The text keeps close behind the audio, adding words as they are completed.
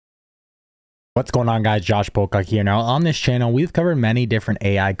What's going on, guys? Josh Pocock here. Now on this channel, we've covered many different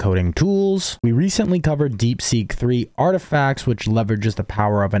AI coding tools. We recently covered DeepSeek 3 artifacts, which leverages the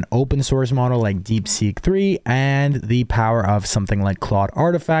power of an open source model like DeepSeek 3 and the power of something like Claude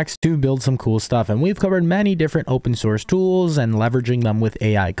artifacts to build some cool stuff. And we've covered many different open source tools and leveraging them with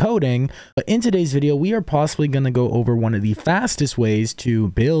AI coding. But in today's video, we are possibly going to go over one of the fastest ways to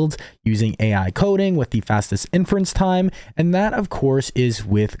build using AI coding with the fastest inference time. And that, of course, is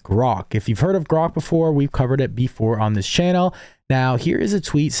with Groq. If you've heard of Groq before, we've covered it before on this channel. Now here is a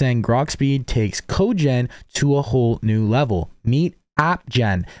tweet saying Groq speed takes code gen to a whole new level. Meet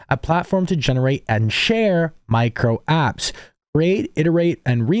AppGen, a platform to generate and share micro apps. Create, iterate,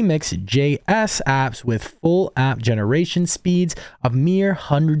 and remix JS apps with full app generation speeds of mere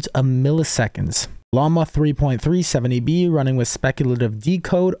hundreds of milliseconds. Llama 3.3 70B running with speculative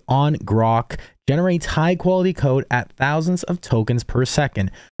decode on Groq generates high quality code at thousands of tokens per second.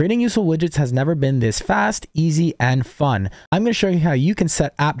 Creating useful widgets has never been this fast, easy, and fun. I'm going to show you how you can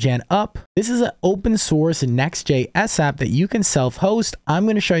set AppGen up. This is an open source Next.js app that you can self-host. I'm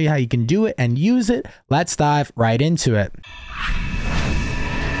going to show you how you can do it and use it. Let's dive right into it.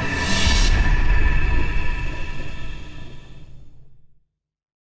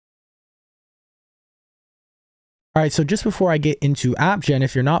 All right, so just before I get into AppGen,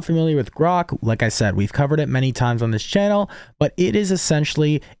 if you're not familiar with Groq, like I said, we've covered it many times on this channel, but it is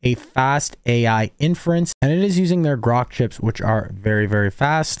essentially a fast AI inference, and it is using their Groq chips, which are very, very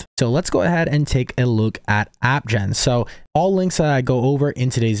fast. So let's go ahead and take a look at AppGen. So all links that I go over in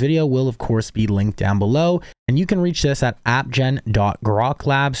today's video will, of course, be linked down below, and you can reach this at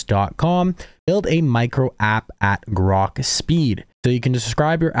appgen.groqlabs.com. Build a micro app at Groq speed. So you can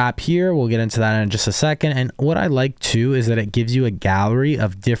describe your app here. We'll get into that in just a second. And what I like too is that it gives you a gallery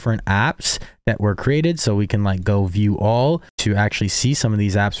of different apps that were created. So we can like go view all to actually see some of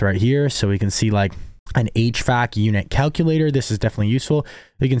these apps right here. So we can see like an HVAC unit calculator. This is definitely useful.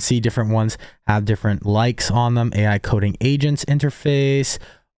 You can see different ones have different likes on them. AI coding agents interface,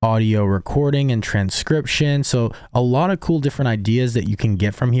 audio recording and transcription. So a lot of cool different ideas that you can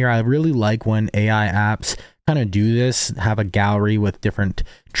get from here. I really like when AI apps kind of do this, have a gallery with different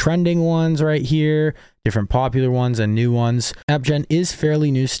trending ones right here, different popular ones and new ones. AppGen is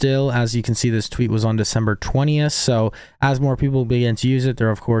fairly new still. As you can see, this tweet was on December 20th. So as more people begin to use it, there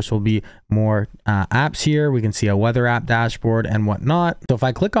of course will be more apps here. We can see a weather app dashboard and whatnot. So if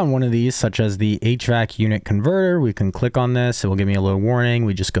I click on one of these, such as the HVAC unit converter, we can click on this. It will give me a little warning.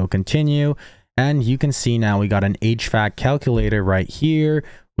 We just go continue. And you can see now we got an HVAC calculator right here.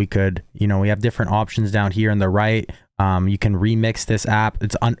 We could, we have different options down here on the right. You can remix this app.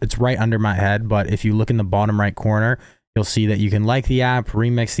 It's right under my head, but if you look in the bottom right corner, you'll see that you can like the app,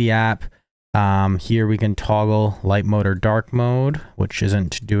 remix the app. Here we can toggle light mode or dark mode, which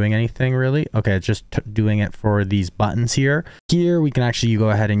isn't doing anything really. Okay, it's just doing it for these buttons here. Here we can actually go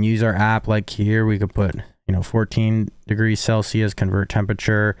ahead and use our app. Like here we could put, 14 degrees Celsius, convert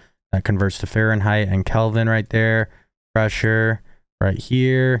temperature. That converts to Fahrenheit and Kelvin right there. Pressure. Right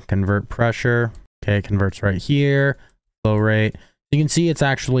here, convert pressure. Okay, converts right here. Flow rate. You can see it's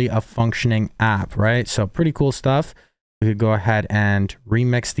actually a functioning app, right? So pretty cool stuff. We could go ahead and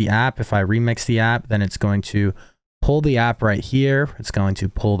remix the app. If I remix the app, then it's going to pull the app right here. It's going to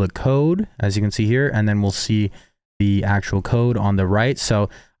pull the code, as you can see here, and then we'll see the actual code on the right. So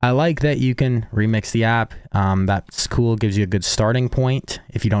I like that you can remix the app. That's cool. Gives you a good starting point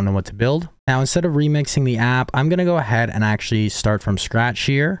if you don't know what to build. Now, instead of remixing the app, I'm going to go ahead and actually start from scratch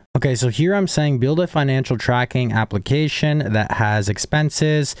here. Okay, so here I'm saying build a financial tracking application that has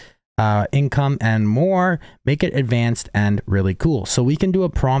expenses, income, and more. Make it advanced and really cool. So we can do a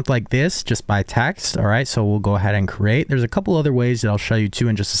prompt like this just by text. All right, so we'll go ahead and create. There's a couple other ways that I'll show you too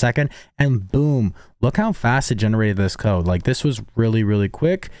in just a second. And boom, look how fast it generated this code. Like this was really, really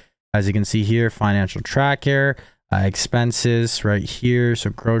quick. As you can see here, financial tracker, expenses right here. So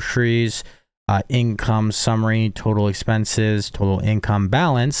groceries, income summary, total expenses, total income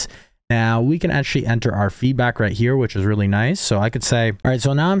balance. Now we can actually enter our feedback right here, which is really nice. So I could say, all right,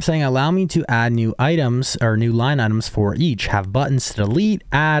 so now I'm saying, allow me to add new items or new line items for each, have buttons to delete,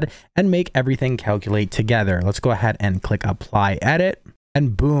 add, and make everything calculate together. Let's go ahead and click apply edit,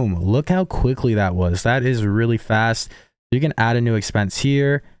 and boom, look how quickly that was. That is really fast. You can add a new expense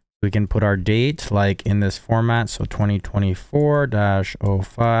here. We can put our date like in this format. So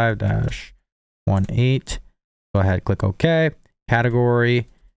 2024-05-18. Go ahead, click OK. Category,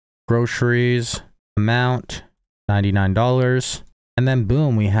 groceries, amount, $99. And then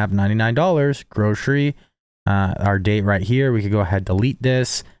boom, we have $99 grocery, our date right here. We could go ahead, delete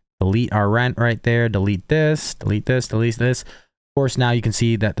this, delete our rent right there, delete this, delete this, delete this. course, now you can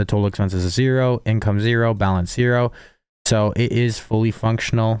see that the total expenses is 0, income 0, balance 0. So it is fully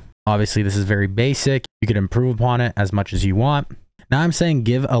functional. Obviously, this is very basic. You could improve upon it as much as you want. Now I'm saying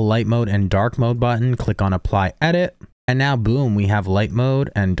give a light mode and dark mode button, click on apply edit. And now boom, we have light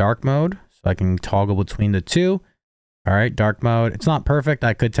mode and dark mode. So I can toggle between the two. All right, dark mode. It's not perfect.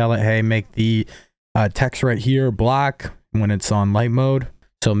 I could tell it, hey, make the text right here black when it's on light mode.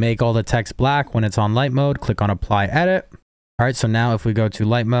 So make all the text black when it's on light mode. Click on apply edit. All right, so now if we go to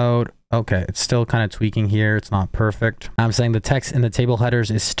light mode, okay, it's still kind of tweaking here. It's not perfect. I'm saying the text in the table headers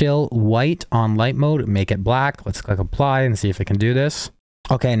is still white on light mode. Make it black. Let's click apply and see if it can do this.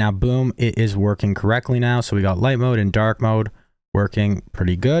 Okay, now boom, it is working correctly now. So we got light mode and dark mode working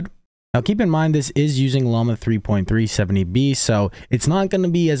pretty good. Now keep in mind, this is using Llama 3.3 70B, so it's not going to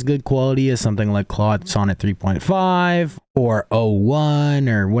be as good quality as something like Claude Sonnet 3.5 or O1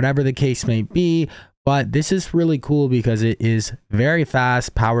 or whatever the case may be. But this is really cool because it is very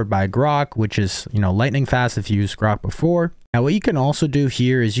fast, powered by Groq, which is, you know, lightning fast if you used Groq before. Now, what you can also do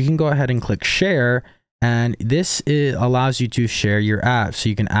here is you can go ahead and click share, and this allows you to share your app. So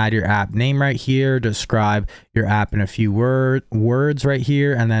you can add your app name right here, describe your app in a few words right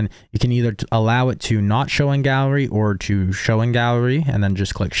here, and then you can either allow it to not show in gallery or to show in gallery, and then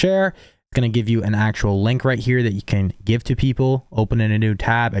just click share. It's going to give you an actual link right here that you can give to people, open in a new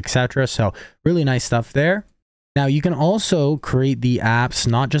tab, etc. So really nice stuff there. Now you can also create the apps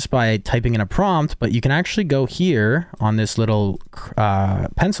not just by typing in a prompt, but you can actually go here on this little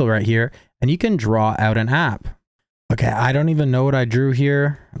pencil right here, and you can draw out an app. Okay, I don't even know what I drew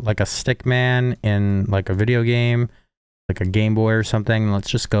here, like a stick man in like a video game, like a Game Boy or something. Let's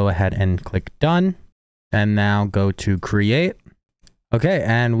just go ahead and click done, and now go to create. Okay,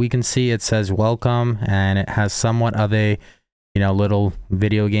 and we can see it says welcome, and it has somewhat of a, you know, little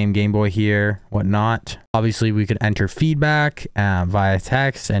video game Game Boy here, whatnot. Obviously, we could enter feedback via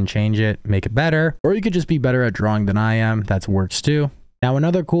text and change it, make it better, or you could just be better at drawing than I am. That works too. Now,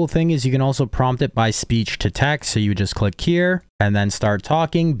 another cool thing is you can also prompt it by speech to text. So you just click here and then start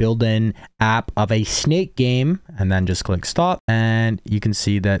talking, build an app of a snake game, and then just click stop. And you can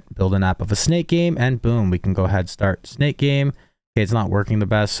see that build an app of a snake game, and boom, we can go ahead and start snake game. Okay, it's not working the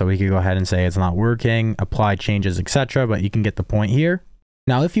best, so we could go ahead and say it's not working, apply changes, etc. But you can get the point here.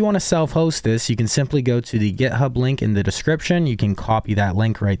 Now, if you want to self-host this, you can simply go to the GitHub link in the description. You can copy that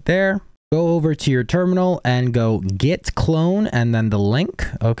link right there. Go over to your terminal and go git clone and then the link.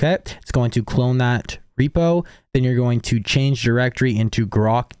 Okay, it's going to clone that repo. Then you're going to change directory into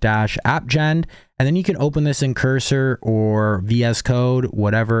Groq-AppGen. And then you can open this in Cursor or VS Code,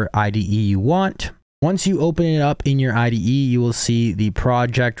 whatever IDE you want. Once you open it up in your IDE, you will see the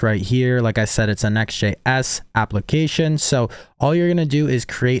project right here. Like I said, it's a Next.js application. So all you're going to do is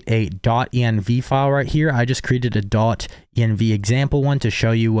create a .env file right here. I just created a .env example one to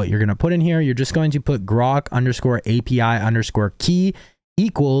show you what you're going to put in here. You're just going to put Groq_API_key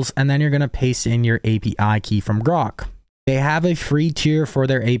equals, and then you're going to paste in your API key from Groq. They have a free tier for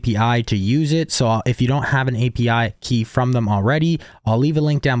their API to use it. So if you don't have an API key from them already, I'll leave a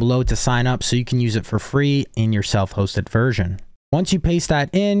link down below to sign up so you can use it for free in your self-hosted version. Once you paste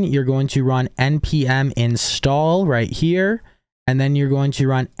that in, you're going to run npm install right here. And then you're going to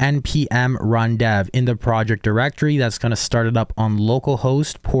run npm run dev in the project directory. That's going to start it up on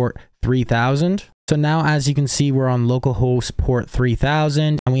localhost port 3000. So now, as you can see, we're on localhost port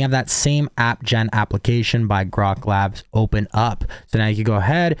 3000, and we have that same AppGen application by GroqLabs open up. So now you can go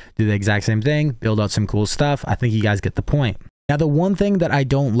ahead, do the exact same thing, build out some cool stuff. I think you guys get the point. Now, the one thing that I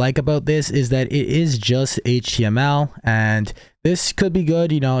don't like about this is that it is just HTML, and this could be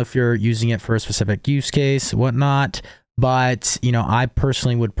good, you know, if you're using it for a specific use case, whatnot. But, you know, I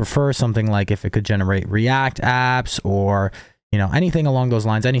personally would prefer something like if it could generate React apps or, you know, anything along those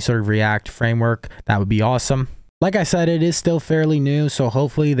lines, any sort of React framework, that would be awesome. Like I said, it is still fairly new, so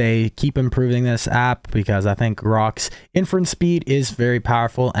hopefully they keep improving this app because I think Groq's inference speed is very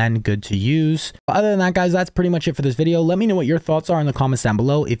powerful and good to use. But other than that, guys, that's pretty much it for this video. Let me know what your thoughts are in the comments down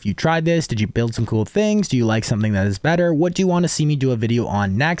below. If you tried this, did you build some cool things? Do you like something that is better? What do you want to see me do a video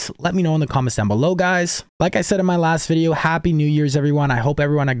on next? Let me know in the comments down below, guys. Like I said in my last video, Happy New Year's, everyone. I hope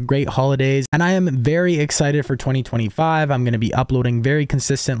everyone had great holidays, and I am very excited for 2025. I'm going to be uploading very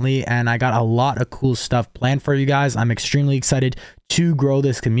consistently, and I got a lot of cool stuff planned for you guys. I'm extremely excited to grow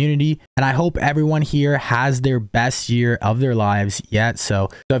this community, and I hope everyone here has their best year of their lives yet. So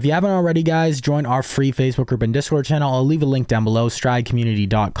if you haven't already, guys, join our free Facebook group and Discord channel. I'll leave a link down below,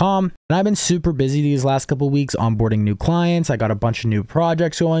 stridecommunity.com. And I've been super busy these last couple of weeks onboarding new clients. I got a bunch of new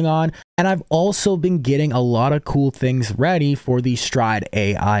projects going on, and I've also been getting a lot of cool things ready for the Stride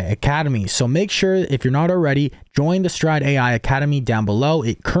AI Academy. So make sure, if you're not already, join the Stride AI Academy down below.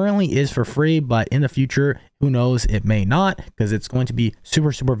 It currently is for free, but in the future, who knows, it may not, because it's going to be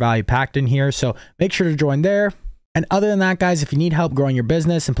super, super value packed in here. So make sure to join there. And other than that, guys, if you need help growing your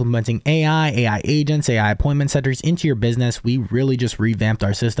business, implementing AI agents, AI appointment setters into your business, we really just revamped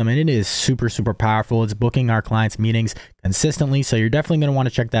our system and it is super, super powerful. It's booking our clients' meetings consistently. So you're definitely going to want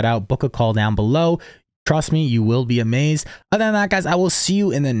to check that out. Book a call down below. Trust me, you will be amazed. Other than that, guys, I will see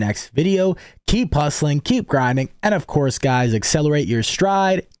you in the next video. Keep hustling, keep grinding. And of course, guys, accelerate your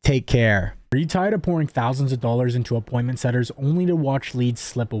stride. Take care. Are you tired of pouring thousands of dollars into appointment setters only to watch leads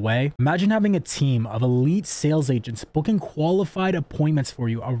slip away? Imagine having a team of elite sales agents booking qualified appointments for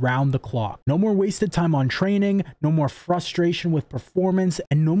you around the clock. No more wasted time on training, no more frustration with performance,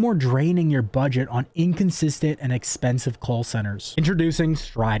 and no more draining your budget on inconsistent and expensive call centers. Introducing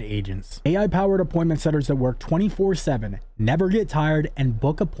StrideAgents, AI-powered appointment setters that work 24/7, never get tired, and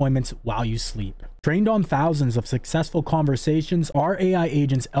book appointments while you sleep. Trained on thousands of successful conversations, our AI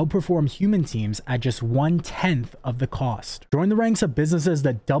agents outperform human teams at just 1/10 of the cost. Join the ranks of businesses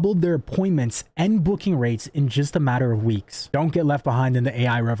that doubled their appointments and booking rates in just a matter of weeks. Don't get left behind in the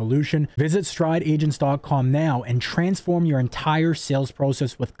AI revolution. Visit StrideAgents.com now and transform your entire sales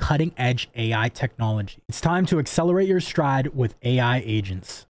process with cutting-edge AI technology. It's time to accelerate your stride with AI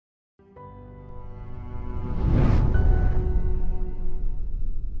agents.